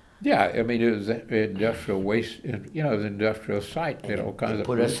 Yeah, I mean, it was an industrial waste, it was an industrial site. And all kinds they of...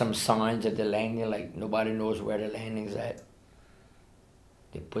 put us some signs at the landing, like nobody knows where the landing's at.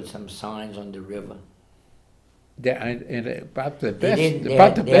 They put some signs on the river. Yeah, and about the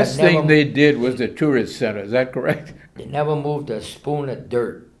best thing they did was the tourist center. Is that correct? They never moved a spoon of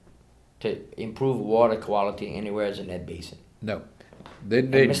dirt to improve water quality anywhere in that basin. No.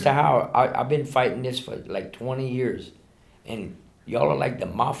 Mr. Howard, I've been fighting this for like 20 years, and y'all are like the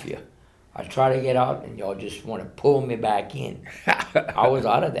mafia. I try to get out, and y'all just want to pull me back in. I was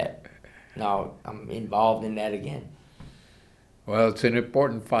out of that. Now I'm involved in that again. Well, it's an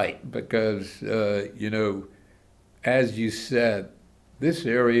important fight because, as you said, this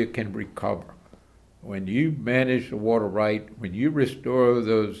area can recover. When you manage the water right, when you restore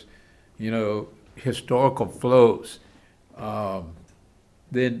those, historical flows,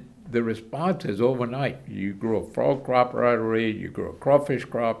 then the response is overnight. You grow a frog crop right away, you grow a crawfish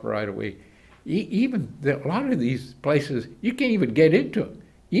crop right away. A lot of these places, you can't even get into them.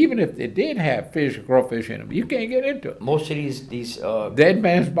 Even if they did have fish or crawfish in them, you can't get into them. Most of these Dead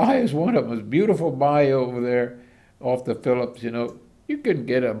Man's Bay is one of them. It's a beautiful bay over there off the Phillips, You couldn't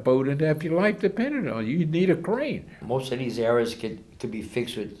get a boat in there if your life depended on it. You'd need a crane. Most of these areas could be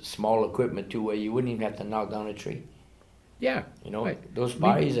fixed with small equipment too, where you wouldn't even have to knock down a tree. Yeah. Right. Those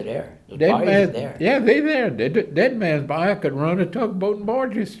bayous are there. Those bayous are there. Yeah, they're there. Dead Man's Bay could run a tugboat and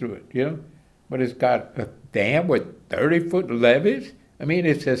barges through it, But it's got a dam with 30-foot levees. I mean,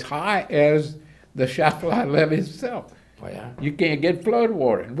 it's as high as the atchafalaya levee itself. Oh, yeah. You can't get flood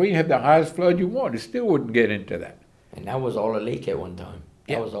water. And we have the highest flood you want. It still wouldn't get into that. And that was all a lake at one time.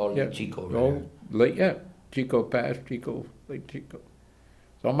 That was all Lake Chico. Chico Pass, Lake Chico.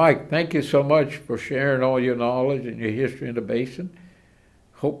 So, Mike, thank you so much for sharing all your knowledge and your history in the basin.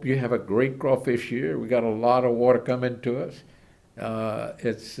 Hope you have a great crawfish year. We got a lot of water coming to us.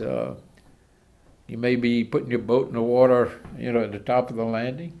 You may be putting your boat in the water, at the top of the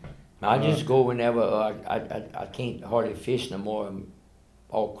landing. I just go whenever I can't hardly fish no more. I'm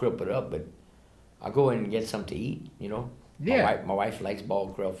all crippled up, but I go and get some to eat, you know. Yeah. My wife likes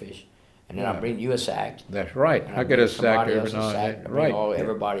boiled grillfish, and then I Yeah. bring you a sack. That's right. And I get bring a sack somebody every else a now and sack. then. I bring Right. Yeah.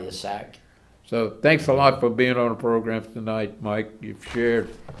 everybody a sack. So thanks a lot for being on the program tonight, Mike. You've shared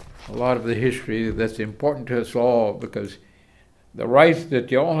a lot of the history that's important to us all, because the rights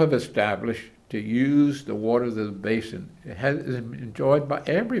that y'all have established to use the waters of the basin is enjoyed by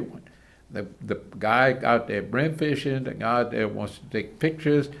everyone. The guy out there brim fishing, the guy out there wants to take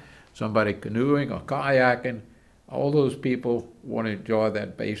pictures, somebody canoeing or kayaking, all those people want to enjoy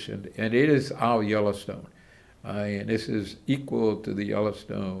that basin, and it is our Yellowstone. And this is equal to the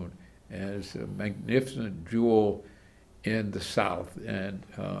Yellowstone, and it's a magnificent jewel in the South, and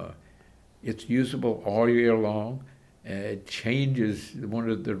it's usable all year long. And it changes. One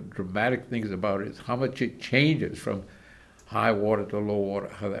of the dramatic things about it is how much it changes from high water to low water,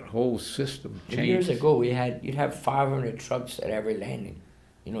 how that whole system changes. Years ago, you'd have 500 trucks at every landing,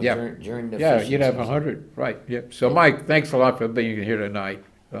 you know, Yeah. during the Yeah, fishing you'd have season. 100, right, yep. So Mike, thanks a lot for being here tonight.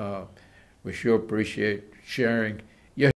 We sure appreciate sharing